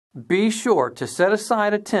Be sure to set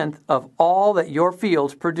aside a tenth of all that your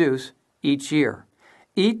fields produce each year.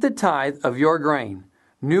 Eat the tithe of your grain,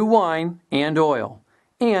 new wine and oil,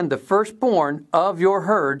 and the firstborn of your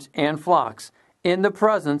herds and flocks, in the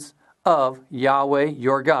presence of Yahweh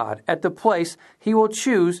your God, at the place he will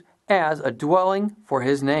choose as a dwelling for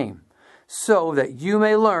his name, so that you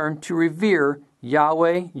may learn to revere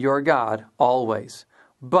Yahweh your God always.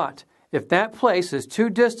 But if that place is too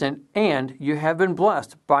distant and you have been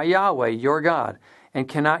blessed by Yahweh your God and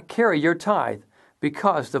cannot carry your tithe,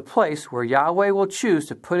 because the place where Yahweh will choose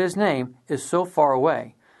to put his name is so far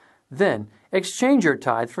away, then exchange your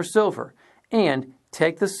tithe for silver, and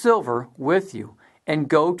take the silver with you, and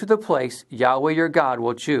go to the place Yahweh your God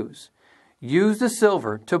will choose. Use the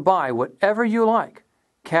silver to buy whatever you like,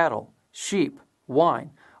 cattle, sheep,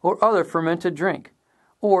 wine, or other fermented drink,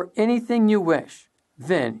 or anything you wish.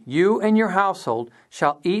 Then you and your household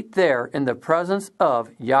shall eat there in the presence of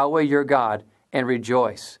Yahweh your God, and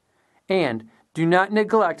rejoice. And do not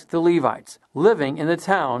neglect the Levites living in the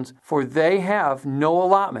towns, for they have no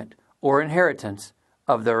allotment or inheritance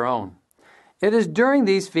of their own. It is during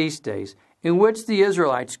these feast days in which the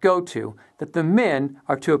Israelites go to that the men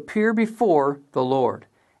are to appear before the Lord,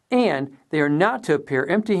 and they are not to appear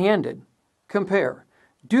empty-handed. Compare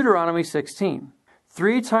Deuteronomy 16.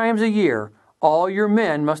 3 times a year all your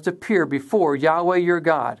men must appear before Yahweh your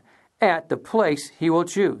God at the place he will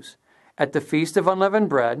choose, at the Feast of Unleavened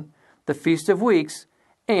Bread, the Feast of Weeks,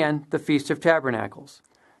 and the Feast of Tabernacles.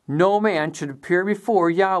 No man should appear before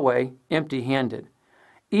Yahweh empty-handed.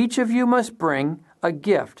 Each of you must bring a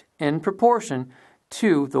gift in proportion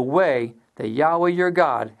to the way that Yahweh your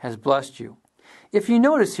God has blessed you. If you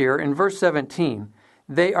notice here in verse 17,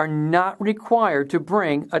 they are not required to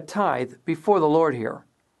bring a tithe before the Lord here,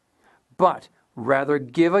 but rather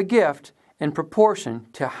give a gift in proportion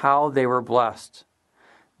to how they were blessed.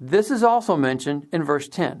 This is also mentioned in verse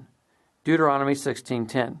 10. Deuteronomy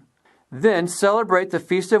 16:10. Then celebrate the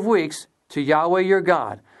Feast of Weeks to Yahweh your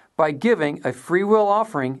God by giving a freewill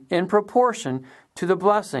offering in proportion to the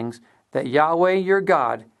blessings that Yahweh your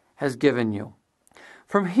God has given you.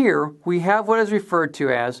 From here, we have what is referred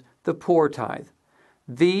to as the poor tithe.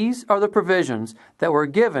 These are the provisions that were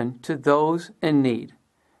given to those in need.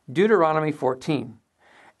 Deuteronomy 14.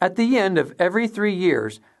 At the end of every 3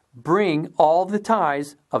 years, bring all the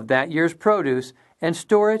tithes of that year's produce and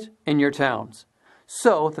store it in your towns,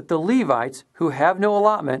 so that the Levites who have no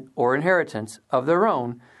allotment or inheritance of their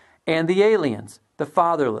own, and the aliens, the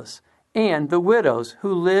fatherless, and the widows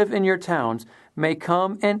who live in your towns may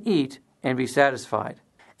come and eat and be satisfied,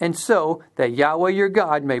 and so that Yahweh your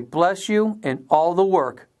God may bless you in all the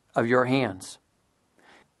work of your hands.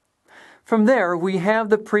 From there we have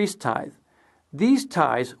the priest tithe. These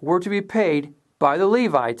tithes were to be paid by the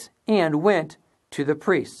Levites and went to the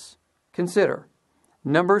priests. Consider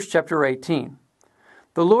Numbers chapter 18.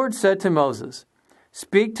 The Lord said to Moses,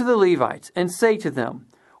 "Speak to the Levites and say to them,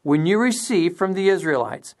 when you receive from the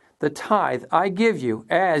Israelites the tithe I give you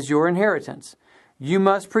as your inheritance, you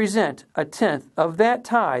must present a tenth of that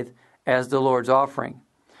tithe as the Lord's offering.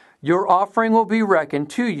 Your offering will be reckoned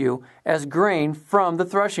to you as grain from the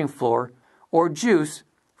threshing floor or juice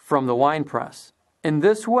from the winepress. In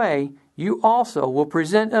this way, you also will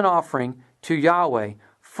present an offering to Yahweh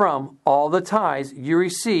from all the tithes you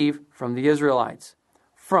receive from the Israelites.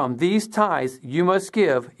 From these tithes you must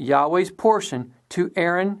give Yahweh's portion to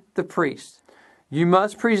Aaron the priest. You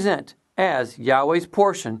must present as Yahweh's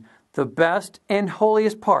portion the best and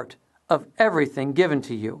holiest part of everything given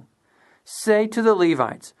to you. Say to the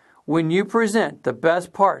Levites, when you present the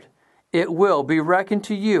best part, it will be reckoned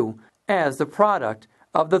to you as the product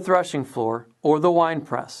of the threshing floor or the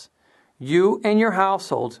winepress. You and your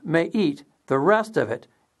households may eat the rest of it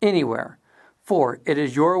anywhere, for it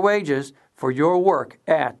is your wages for your work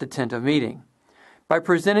at the tent of meeting. By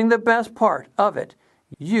presenting the best part of it,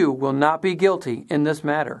 you will not be guilty in this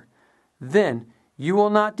matter. Then you will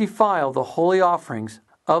not defile the holy offerings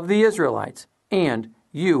of the Israelites, and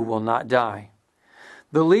you will not die."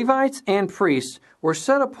 The Levites and priests were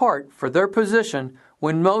set apart for their position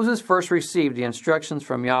when Moses first received the instructions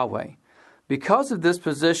from Yahweh. Because of this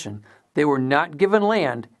position, they were not given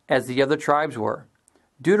land as the other tribes were.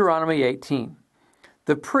 Deuteronomy 18.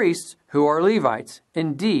 The priests who are Levites,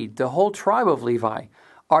 indeed the whole tribe of Levi,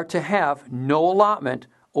 are to have no allotment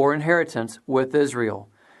or inheritance with Israel.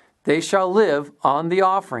 They shall live on the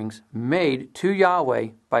offerings made to Yahweh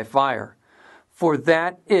by fire, for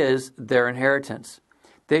that is their inheritance.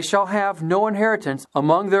 They shall have no inheritance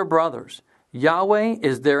among their brothers. Yahweh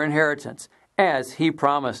is their inheritance, as he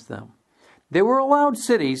promised them. They were allowed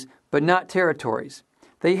cities, but not territories.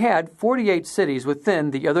 They had 48 cities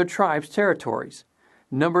within the other tribes' territories.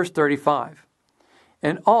 Numbers 35.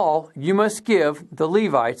 In all, you must give the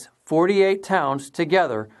Levites 48 towns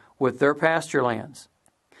together with their pasture lands.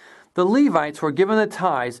 The Levites were given the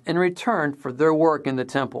tithes in return for their work in the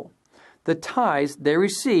temple. The tithes they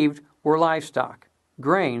received were livestock,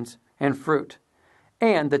 grains, and fruit.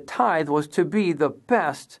 And the tithe was to be the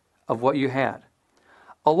best of what you had.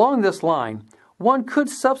 Along this line, one could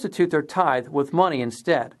substitute their tithe with money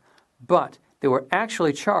instead, but they were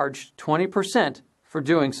actually charged 20% for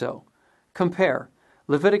doing so. Compare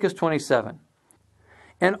Leviticus 27.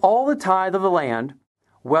 And all the tithe of the land,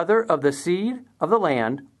 whether of the seed of the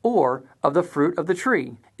land or of the fruit of the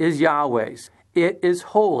tree, is Yahweh's. It is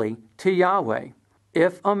holy to Yahweh.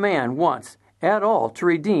 If a man wants at all to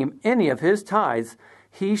redeem any of his tithes,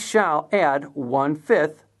 he shall add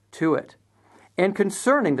 1/5 to it. And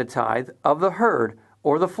concerning the tithe of the herd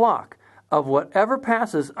or the flock, of whatever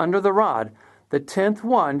passes under the rod, the 10th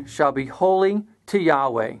one shall be holy to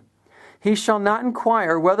Yahweh. He shall not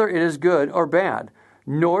inquire whether it is good or bad,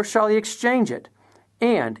 nor shall he exchange it.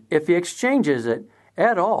 And if he exchanges it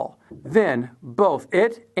at all, then both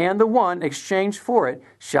it and the one exchanged for it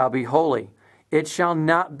shall be holy. It shall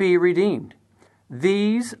not be redeemed.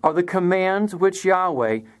 These are the commands which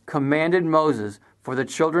Yahweh commanded Moses for the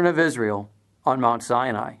children of Israel on Mount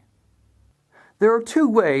Sinai. There are two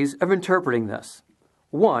ways of interpreting this.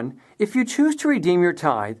 One, if you choose to redeem your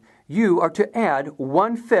tithe, you are to add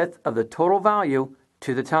 1/5 of the total value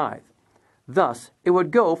to the tithe. Thus, it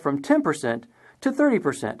would go from 10% to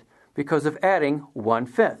 30% because of adding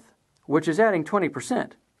 1/5, which is adding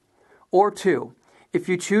 20%. Or two, if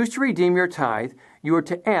you choose to redeem your tithe, you are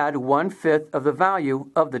to add 1/5 of the value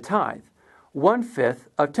of the tithe. 1/5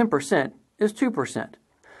 of 10% is 2%,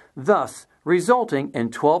 thus resulting in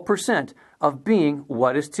 12% of being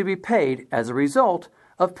what is to be paid as a result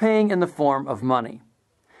of paying in the form of money.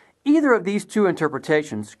 Either of these two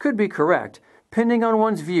interpretations could be correct, depending on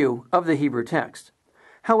one's view of the Hebrew text.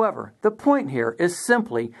 However, the point here is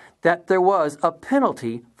simply that there was a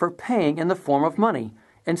penalty for paying in the form of money,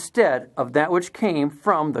 instead of that which came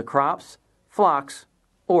from the crops, flocks,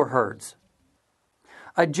 or herds.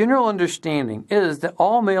 A general understanding is that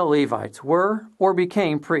all male Levites were or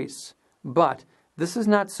became priests, but this is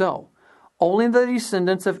not so. Only the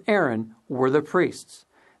descendants of Aaron were the priests.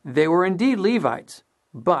 They were indeed Levites,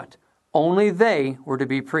 but only they were to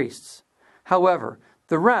be priests. However,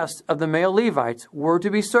 the rest of the male Levites were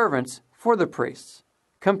to be servants for the priests.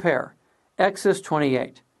 Compare Exodus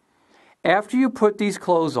 28. After you put these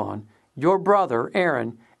clothes on, your brother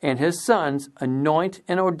Aaron and his sons anoint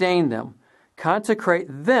and ordain them, consecrate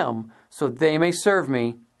them so they may serve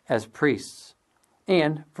me as priests.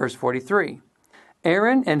 And verse 43.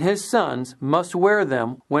 Aaron and his sons must wear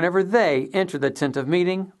them whenever they enter the tent of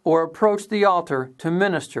meeting or approach the altar to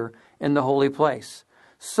minister in the holy place,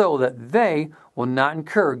 so that they will not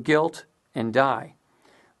incur guilt and die.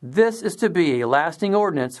 This is to be a lasting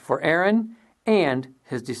ordinance for Aaron and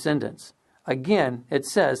his descendants. Again, it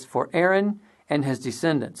says for Aaron and his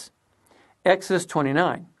descendants. Exodus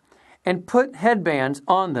 29. And put headbands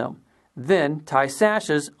on them, then tie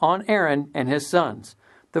sashes on Aaron and his sons.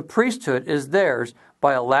 The priesthood is theirs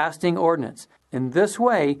by a lasting ordinance. In this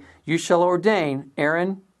way you shall ordain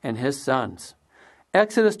Aaron and his sons.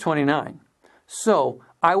 Exodus 29. So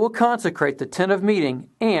I will consecrate the tent of meeting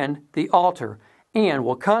and the altar, and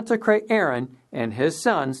will consecrate Aaron and his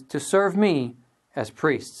sons to serve me as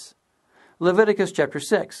priests. Leviticus chapter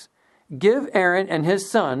 6. Give Aaron and his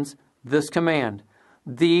sons this command.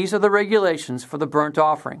 These are the regulations for the burnt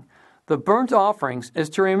offering. The burnt offerings is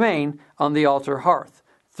to remain on the altar hearth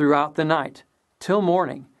throughout the night till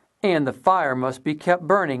morning, and the fire must be kept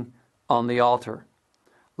burning on the altar.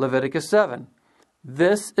 Leviticus 7.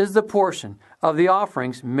 This is the portion of the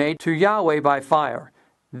offerings made to Yahweh by fire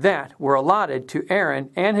that were allotted to Aaron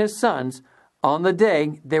and his sons on the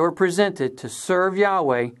day they were presented to serve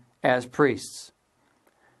Yahweh as priests.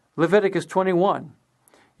 Leviticus 21.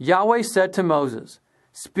 Yahweh said to Moses,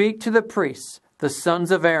 Speak to the priests, the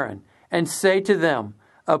sons of Aaron, and say to them,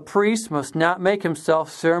 A priest must not make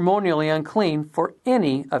himself ceremonially unclean for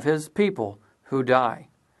any of his people who die.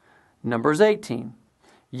 Numbers 18.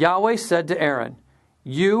 Yahweh said to Aaron,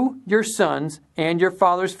 You, your sons, and your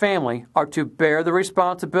father's family are to bear the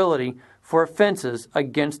responsibility for offenses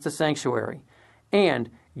against the sanctuary, and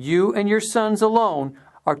you and your sons alone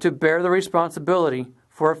are to bear the responsibility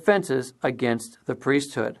for offenses against the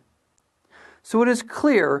priesthood. So it is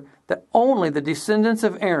clear that only the descendants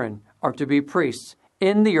of Aaron are to be priests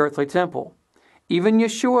in the earthly temple. Even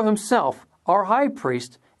Yeshua himself, our high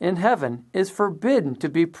priest in heaven, is forbidden to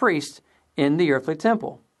be priest in the earthly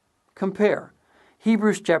temple. Compare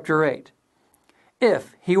Hebrews chapter 8.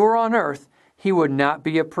 If he were on earth, he would not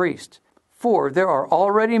be a priest, for there are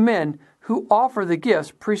already men who offer the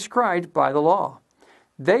gifts prescribed by the law.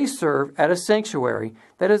 They serve at a sanctuary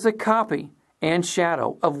that is a copy and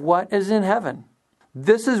shadow of what is in heaven.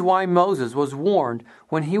 This is why Moses was warned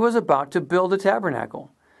when he was about to build a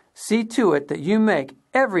tabernacle. See to it that you make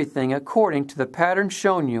everything according to the pattern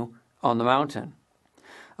shown you on the mountain.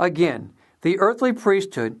 Again, the earthly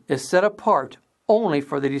priesthood is set apart only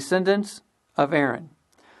for the descendants of Aaron.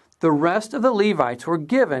 The rest of the Levites were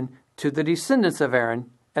given to the descendants of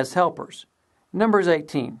Aaron as helpers. Numbers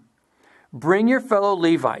 18. Bring your fellow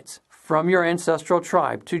Levites from your ancestral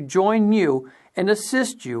tribe to join you and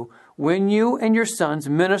assist you when you and your sons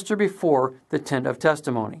minister before the tent of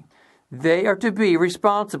testimony. They are to be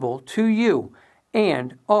responsible to you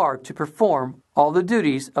and are to perform all the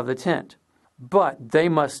duties of the tent. But they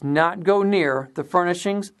must not go near the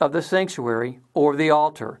furnishings of the sanctuary or the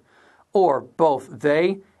altar, or both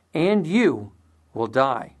they and you will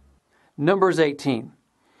die. Numbers 18.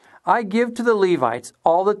 I give to the Levites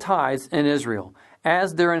all the tithes in Israel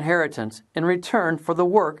as their inheritance in return for the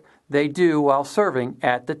work they do while serving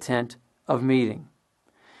at the tent of meeting.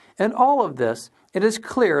 In all of this, it is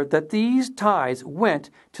clear that these tithes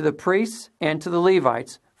went to the priests and to the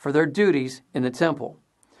Levites for their duties in the temple.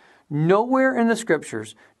 Nowhere in the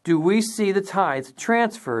Scriptures do we see the tithes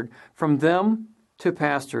transferred from them to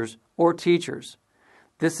pastors or teachers.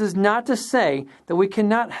 This is not to say that we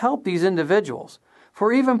cannot help these individuals,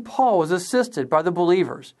 for even Paul was assisted by the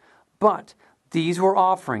believers, but these were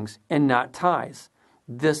offerings and not tithes.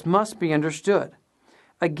 This must be understood.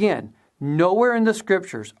 Again, nowhere in the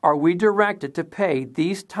Scriptures are we directed to pay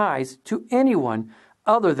these tithes to anyone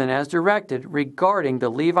other than as directed regarding the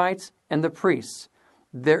Levites and the priests.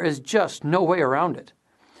 There is just no way around it.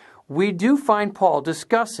 We do find Paul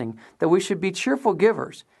discussing that we should be cheerful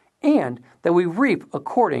givers and that we reap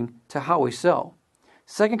according to how we sow.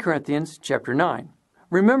 2 Corinthians chapter 9.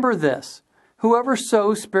 Remember this, whoever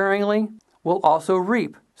sows sparingly will also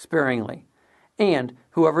reap sparingly, and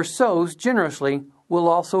whoever sows generously will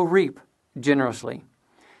also reap generously.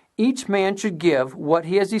 Each man should give what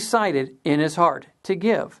he has decided in his heart to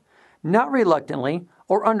give, not reluctantly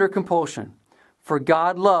or under compulsion, for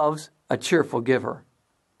God loves a cheerful giver.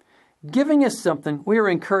 Giving is something we are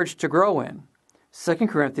encouraged to grow in. 2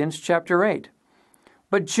 Corinthians chapter 8.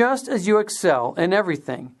 But just as you excel in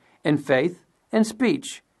everything, in faith, in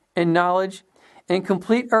speech, in knowledge, in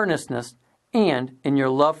complete earnestness, and in your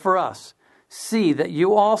love for us, see that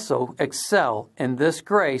you also excel in this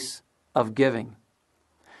grace of giving.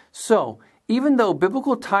 So, even though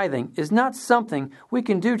biblical tithing is not something we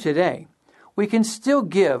can do today, we can still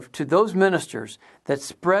give to those ministers that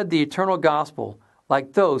spread the eternal gospel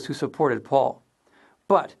like those who supported Paul.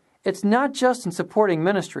 But it's not just in supporting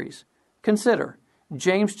ministries. Consider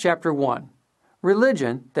James chapter 1.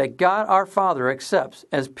 Religion that God our Father accepts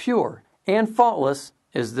as pure and faultless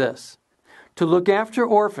is this: to look after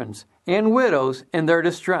orphans and widows in their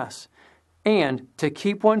distress, and to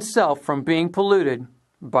keep oneself from being polluted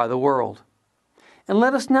by the world. And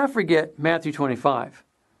let us not forget Matthew 25.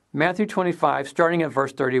 Matthew 25, starting at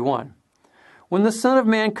verse 31. When the Son of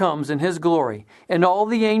Man comes in his glory, and all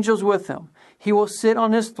the angels with him, he will sit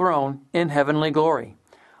on his throne in heavenly glory.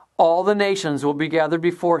 All the nations will be gathered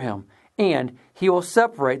before him, and he will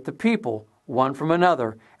separate the people one from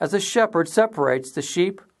another, as a shepherd separates the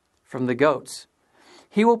sheep from the goats.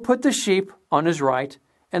 He will put the sheep on his right,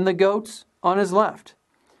 and the goats on his left.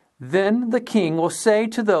 Then the king will say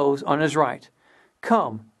to those on his right,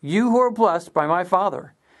 Come, you who are blessed by my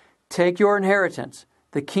Father, take your inheritance,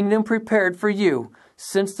 the kingdom prepared for you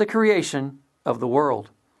since the creation of the world.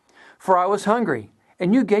 For I was hungry,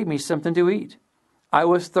 and you gave me something to eat. I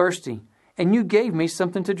was thirsty, and you gave me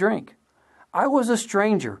something to drink. I was a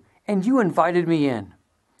stranger, and you invited me in.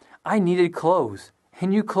 I needed clothes,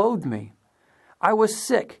 and you clothed me. I was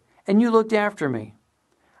sick, and you looked after me.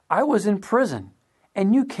 I was in prison,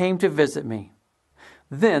 and you came to visit me.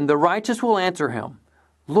 Then the righteous will answer him,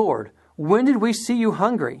 Lord, when did we see you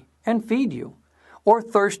hungry and feed you, or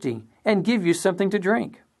thirsty and give you something to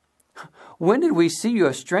drink? When did we see you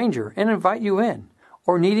a stranger and invite you in,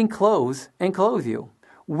 or needing clothes and clothe you?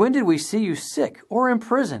 When did we see you sick or in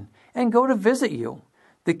prison and go to visit you?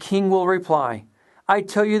 The king will reply, I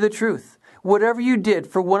tell you the truth, whatever you did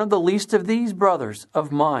for one of the least of these brothers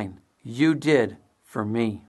of mine, you did for me.